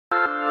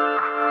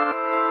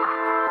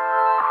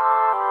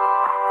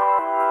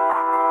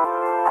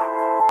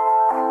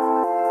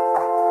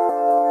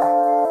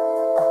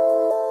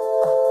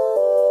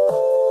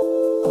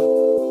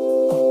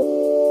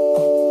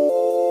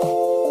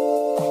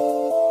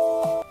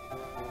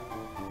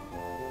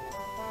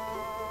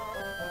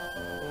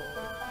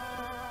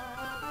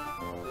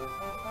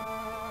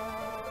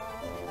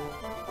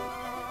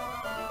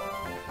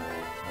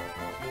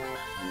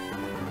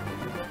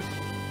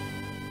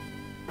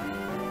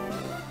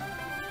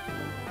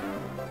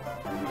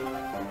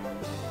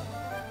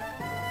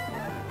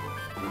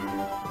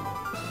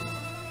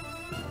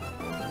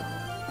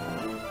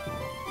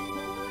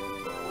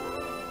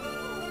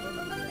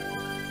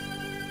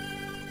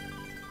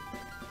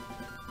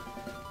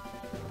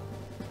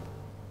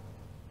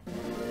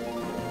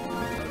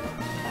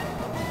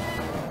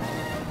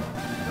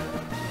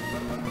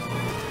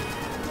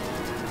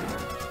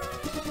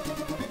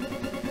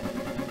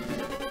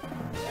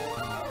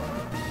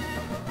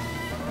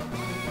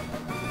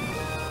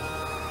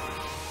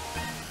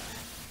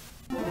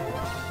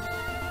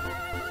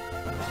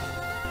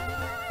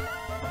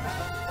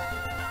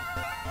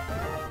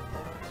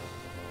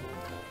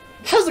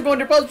it going,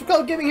 dear brothers?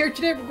 We're Gaming here.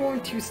 Today we're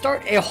going to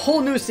start a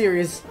whole new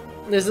series.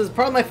 This is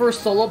probably my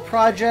first solo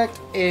project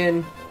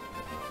in...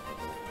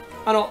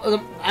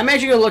 I'm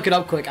actually going to look it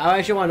up quick. I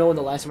actually want to know when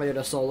the last time I did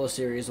a solo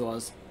series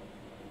was.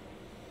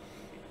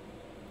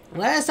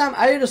 Last time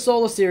I did a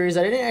solo series,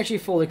 I didn't actually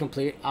fully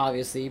complete,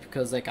 obviously,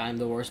 because like I'm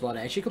the worst about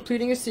actually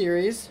completing a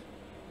series.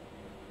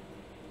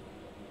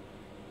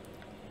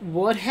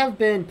 Would have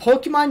been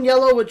Pokemon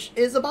Yellow, which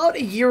is about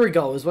a year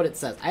ago, is what it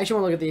says. I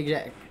actually want to look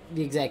at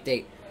the exact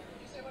date.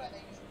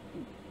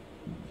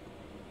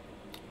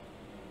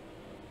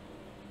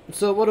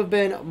 So it would have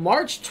been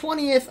March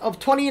 20th of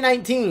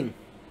 2019.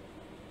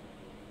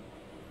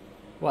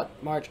 What?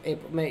 March,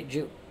 April, May,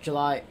 June,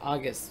 July,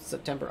 August,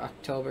 September,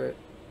 October,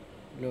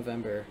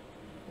 November.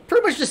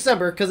 Pretty much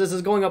December, because this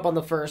is going up on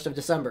the 1st of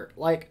December.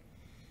 Like,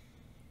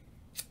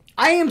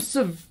 I am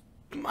several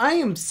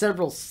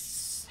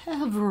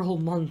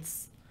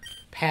months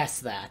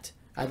past that.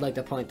 I'd like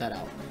to point that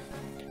out.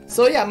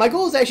 So yeah, my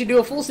goal is to actually do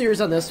a full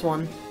series on this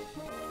one.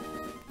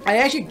 I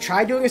actually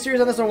tried doing a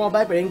series on this one a while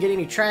back, but I didn't get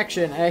any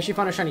traction. I actually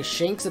found a shiny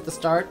Shinx at the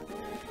start.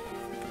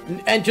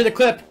 Enter the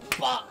clip.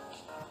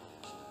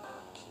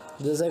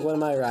 This is like one of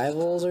my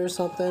rivals or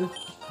something.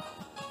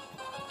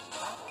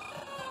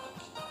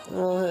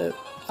 Well,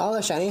 all the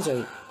shinies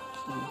are...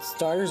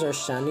 starters are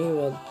shiny.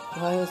 Well,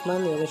 why is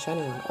mine the only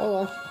shiny one? Oh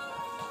well.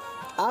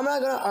 I'm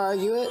not gonna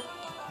argue it.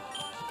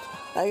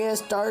 I get a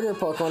starter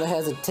Pokemon that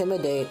has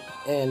Intimidate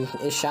and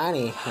is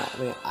shiny. I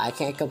mean, I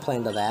can't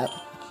complain to that.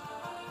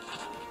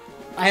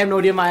 I have no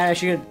idea if I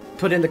actually gonna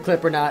put in the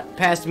clip or not.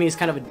 Past me is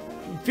kind of a...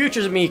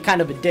 future's me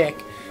kind of a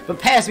dick. But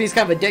past me is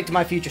kind of a dick to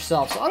my future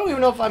self. So I don't even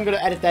know if I'm gonna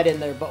edit that in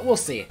there, but we'll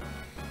see.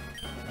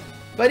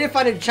 But I did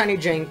find a shiny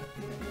Shinx.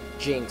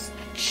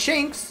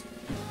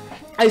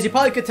 As you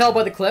probably could tell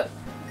by the clip.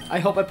 I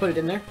hope I put it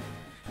in there.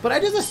 But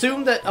I just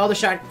assumed that all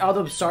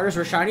the starters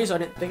were shiny, so I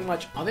didn't think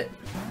much of it.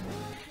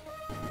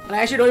 And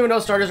I actually don't even know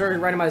starters are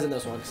randomized in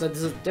this one, because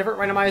this is a different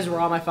randomized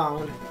ROM I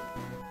found.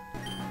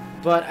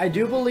 But I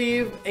do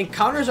believe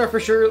encounters are for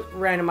sure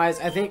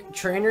randomized. I think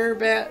trainer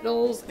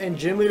battles and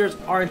gym leaders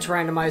aren't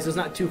randomized. It's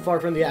not too far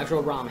from the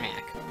actual ROM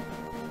hack.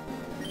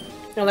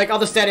 You know, like all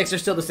the statics are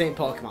still the same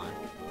Pokemon.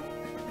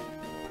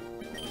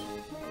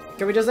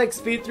 Can we just like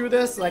speed through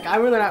this? Like,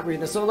 I'm really not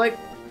reading this. So like,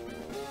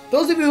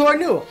 those of you who are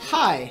new,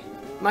 hi.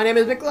 My name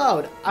is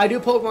McLeod. I do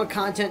Pokemon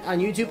content on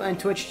YouTube and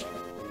Twitch,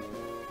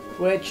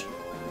 which,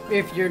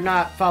 if you're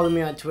not following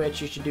me on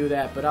Twitch, you should do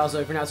that. But also,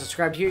 if you're not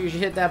subscribed here, you should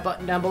hit that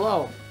button down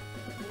below.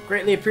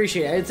 Greatly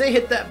appreciate it. I'd say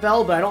hit that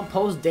bell, but I don't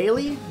post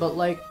daily. But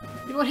like,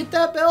 you know, hit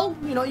that bell.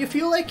 You know, you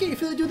feel like it. You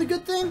feel like do the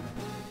good thing.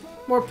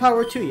 More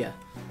power to you.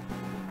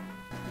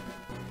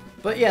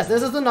 But yes,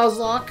 this is the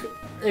Nuzlocke.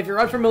 If you're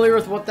unfamiliar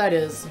with what that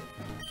is,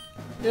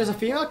 there's a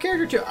female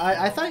character too.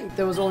 I thought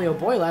there was only a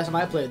boy last time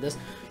I played this.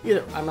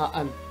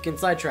 I'm getting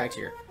sidetracked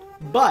here.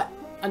 But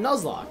a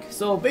Nuzlocke.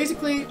 So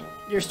basically,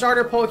 your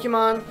starter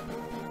Pokemon.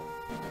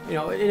 You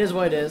know, it is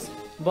what it is.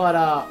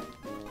 But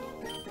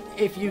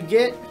if you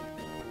get...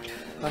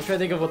 I'm trying to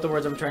think of what the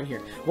words I'm trying to hear.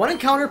 One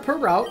encounter per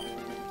route.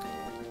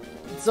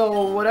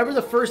 So whatever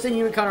the first thing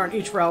you encounter on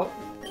each route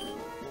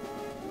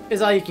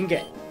is all you can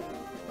get.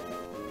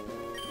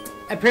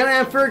 Apparently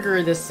I'm Fergus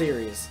in this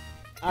series.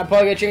 I'm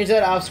probably going to change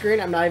that off screen.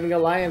 I'm not even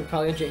going to lie. I'm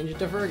probably going to change it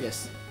to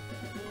Fergus.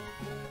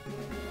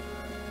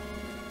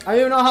 I don't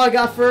even know how I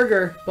got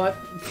Fergus, but...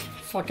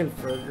 fucking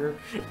Fergus.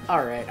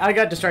 Alright, I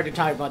got distracted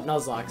talking about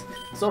Nuzlocks.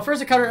 So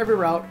first encounter every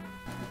route.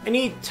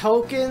 Any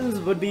tokens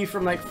would be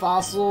from like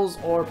fossils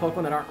or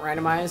Pokemon that aren't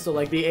randomized. So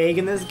like the egg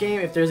in this game,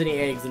 if there's any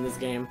eggs in this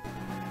game,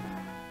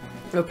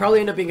 it'll probably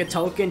end up being a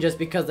token just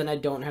because then I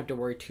don't have to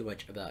worry too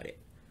much about it.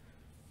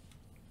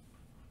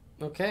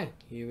 Okay,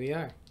 here we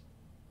are.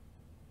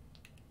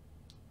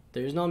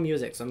 There's no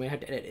music, so I'm gonna have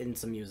to edit in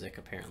some music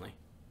apparently.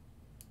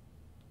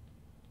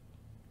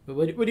 But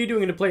what are you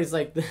doing in a place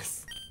like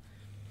this?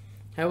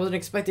 I wasn't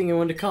expecting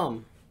anyone to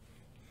come.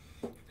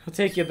 I'll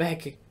take you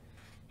back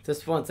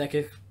just once. I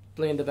can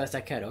explain the best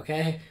I can,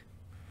 okay?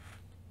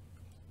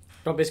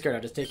 Don't be scared.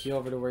 I'll just take you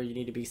over to where you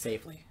need to be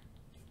safely.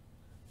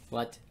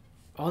 What?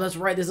 Oh, that's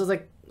right. This is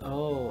like...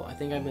 oh, I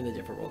think I'm in a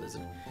different world,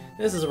 isn't it?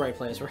 This is the right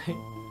place, right?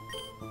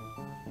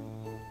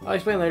 I'll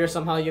explain later.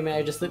 Somehow you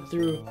managed to slip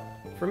through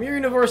from your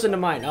universe into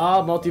mine.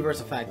 Oh,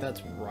 multiverse effect.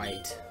 That's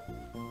right.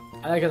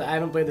 I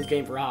haven't played this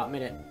game for a hot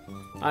minute.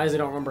 I honestly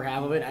don't remember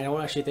half of it. I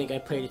don't actually think I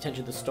paid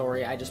attention to the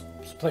story. I just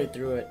played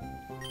through it.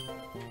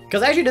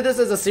 Because I actually did this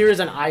as a series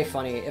on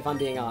iFunny, if I'm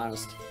being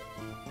honest.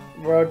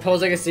 Where I would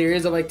post like a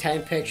series of like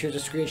 10 pictures or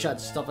screenshots,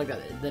 stuff like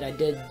that I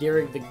did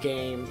during the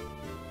game.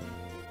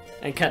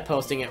 And kept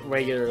posting it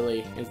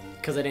regularly,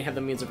 because I didn't have the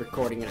means of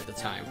recording it at the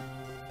time.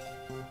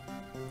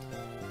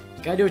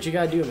 You gotta do what you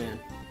gotta do, man.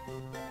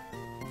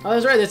 Oh,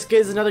 that's right, this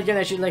is another game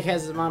that she like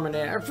has his mom and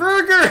dad.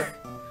 Fergus!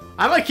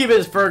 I might keep it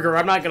as Fergus,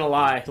 I'm not gonna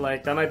lie.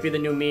 Like, that might be the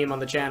new meme on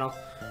the channel.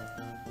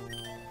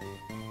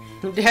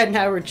 Dad and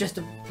I were just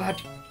about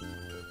to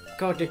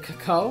go to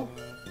Chaco?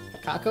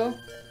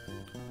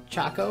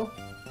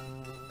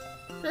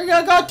 We're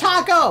gonna go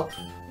taco!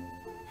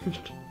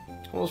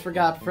 Almost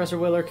forgot. Professor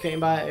Willer came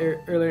by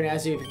earlier and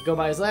asked you if you could go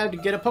by his lab to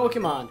get a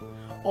Pokemon.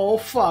 Oh,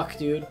 fuck,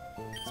 dude.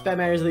 It's bad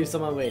manners to leave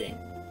someone waiting.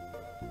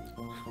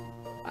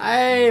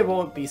 I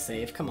won't be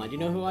safe. Come on, do you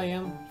know who I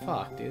am?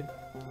 Fuck, dude.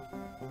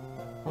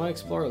 I want to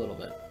explore a little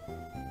bit.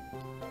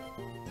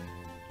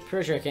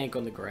 Pretty sure I can't go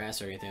in the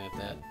grass or anything like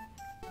that.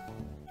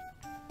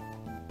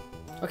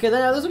 Okay,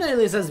 then this one at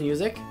least has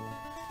music.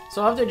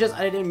 So I'll have to just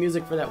edit in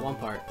music for that one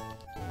part.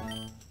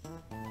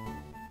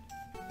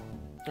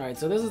 Alright,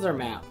 so this is our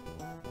map.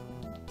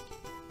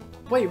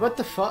 Wait, what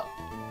the fuck?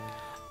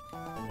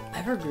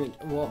 Evergreen.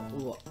 What?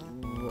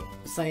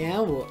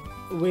 Cyan?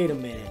 Wait a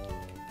minute.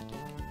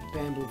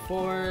 Bamboo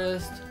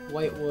Forest.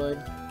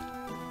 Whitewood.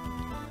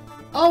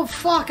 Oh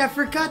fuck, I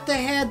forgot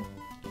they had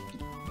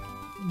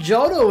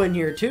Johto in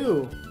here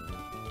too.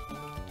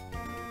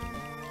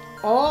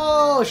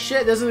 Oh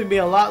shit, this is gonna be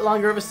a lot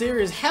longer of a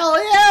series. Hell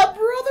yeah,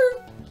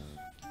 brother!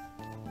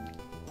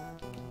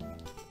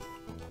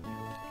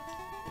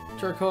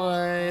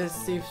 Turquoise,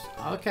 Steve.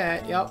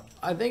 Okay, yep.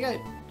 I think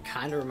I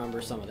kind of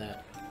remember some of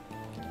that.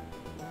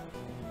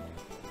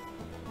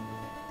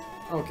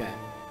 Okay.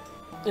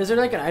 Is there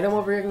like an item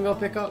over here I can go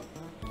pick up?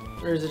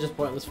 Or is it just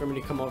pointless for me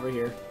to come over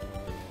here?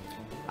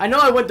 I know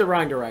I went the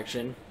wrong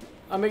direction.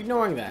 I'm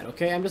ignoring that,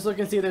 okay? I'm just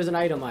looking to see if there's an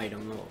item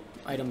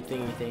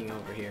thingy thing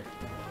over here.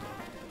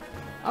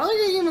 I don't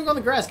think I can even go in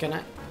the grass, can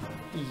I?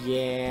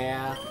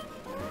 Yeah.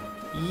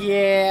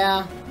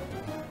 Yeah.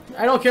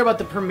 I don't care about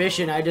the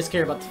permission, I just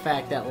care about the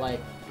fact that, like,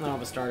 I don't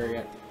have a starter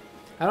yet.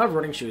 I don't have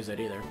running shoes yet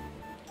either.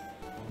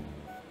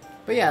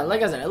 But yeah,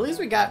 like I said, at least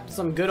we got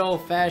some good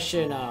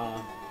old-fashioned,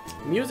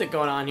 music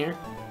going on here.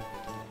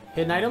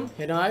 Hidden item?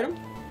 Hidden item?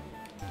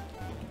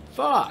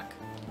 Fuck.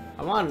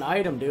 I want an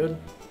item, dude.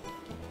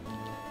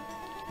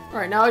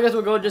 Alright, now I guess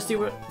we'll go just see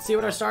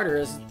what our starter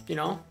is, you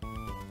know?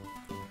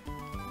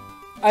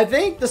 I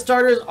think the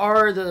starters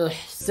are the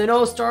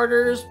Sinnoh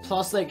starters,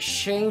 plus like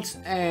Shanks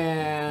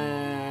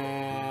and...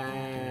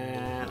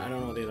 I don't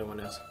know what the other one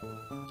is.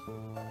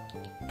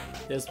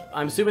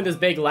 I'm assuming this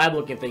big lab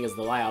looking thing is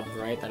the lab,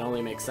 right? That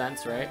only makes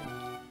sense, right?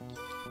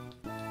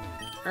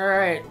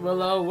 Alright,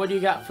 Willow, what do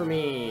you got for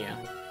me?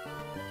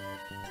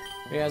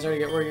 You guys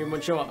already get where you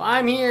would show up.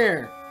 I'm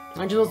here!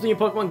 Aren't you supposed to be in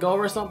Pokemon Go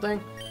or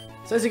something?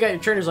 Says you got your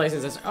trainer's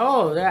license.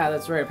 Oh, yeah,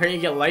 that's right. Apparently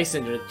you get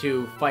licensed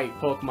to fight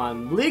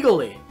Pokemon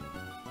legally.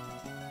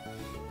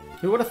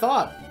 Who would have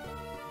thought?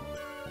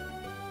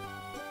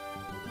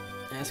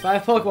 It has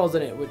 5 Pokeballs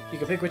in it. You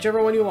can pick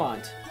whichever one you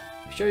want.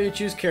 Be sure you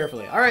choose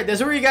carefully. Alright, this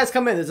is where you guys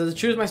come in. This is a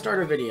choose my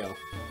starter video.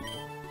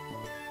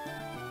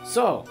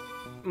 So,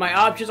 my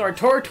options are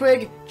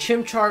Tortwig,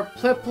 Chimchar,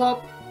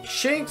 Piplup,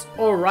 Shinx,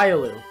 or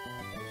Riolu.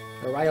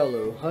 Or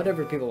Riolu,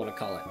 whatever people want to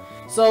call it.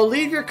 So,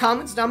 leave your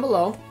comments down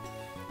below.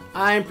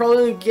 I'm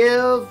probably going to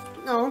give,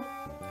 you know,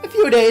 a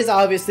few days,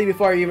 obviously,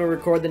 before I even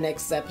record the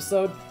next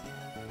episode.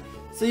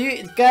 So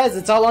you guys,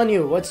 it's all on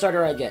you. What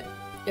starter I get?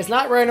 It's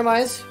not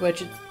randomized,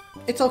 which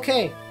it's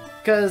okay,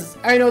 because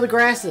I know the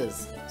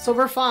grasses, so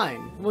we're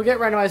fine. We'll get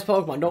randomized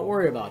Pokemon. Don't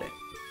worry about it.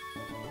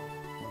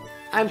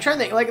 I'm trying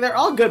to think. Like, they're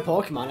all good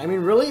Pokemon. I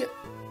mean, really,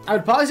 I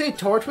would probably say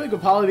Tortwig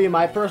would probably be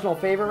my personal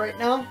favorite right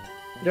now,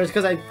 just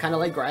because I kind of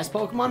like grass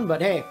Pokemon.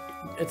 But hey,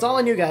 it's all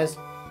on you guys.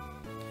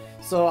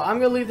 So I'm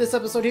gonna leave this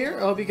episode here.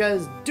 I hope you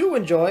guys do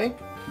enjoy.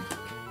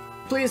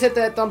 Please hit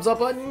that thumbs up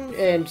button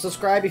and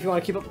subscribe if you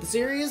want to keep up with the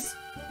series.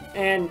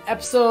 And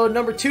episode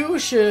number 2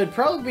 should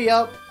probably be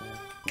up.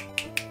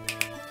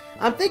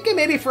 I'm thinking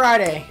maybe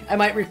Friday. I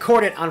might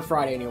record it on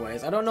Friday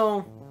anyways. I don't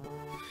know.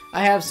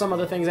 I have some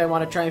other things I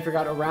want to try and figure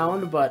out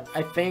around, but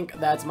I think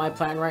that's my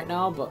plan right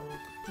now, but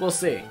we'll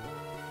see.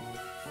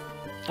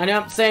 I'm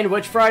not saying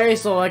which Friday,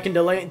 so I can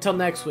delay it until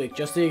next week,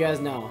 just so you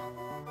guys know.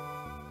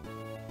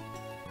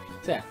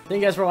 So yeah, thank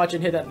you guys for watching.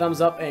 Hit that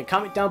thumbs up and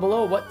comment down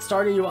below what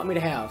starter you want me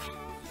to have.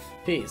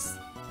 Peace.